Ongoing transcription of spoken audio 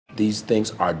these things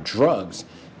are drugs,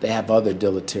 they have other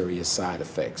deleterious side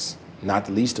effects, not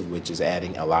the least of which is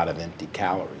adding a lot of empty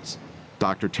calories.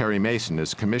 Dr. Terry Mason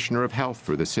is Commissioner of Health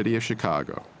for the city of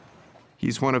Chicago.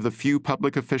 He's one of the few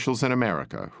public officials in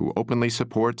America who openly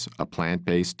supports a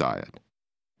plant-based diet.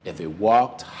 If it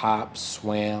walked, hopped,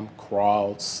 swam,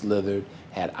 crawled, slithered,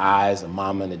 had eyes, a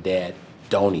mama and a dad,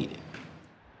 don't eat it.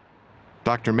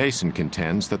 Dr. Mason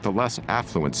contends that the less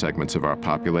affluent segments of our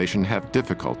population have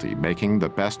difficulty making the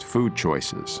best food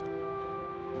choices.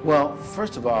 Well,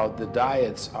 first of all, the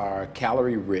diets are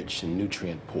calorie-rich and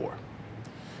nutrient-poor.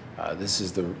 This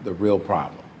is the real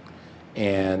problem.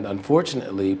 And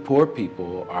unfortunately, poor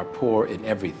people are poor in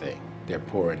everything. They're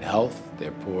poor in health,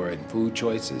 they're poor in food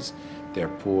choices, they're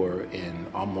poor in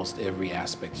almost every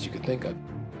aspect that you could think of.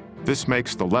 This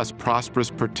makes the less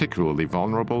prosperous particularly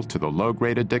vulnerable to the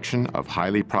low-grade addiction of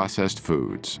highly processed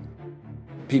foods.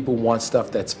 People want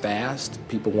stuff that's fast,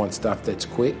 people want stuff that's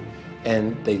quick,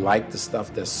 and they like the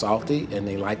stuff that's salty, and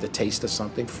they like the taste of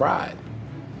something fried.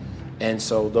 And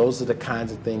so those are the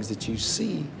kinds of things that you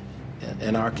see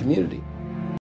in our community.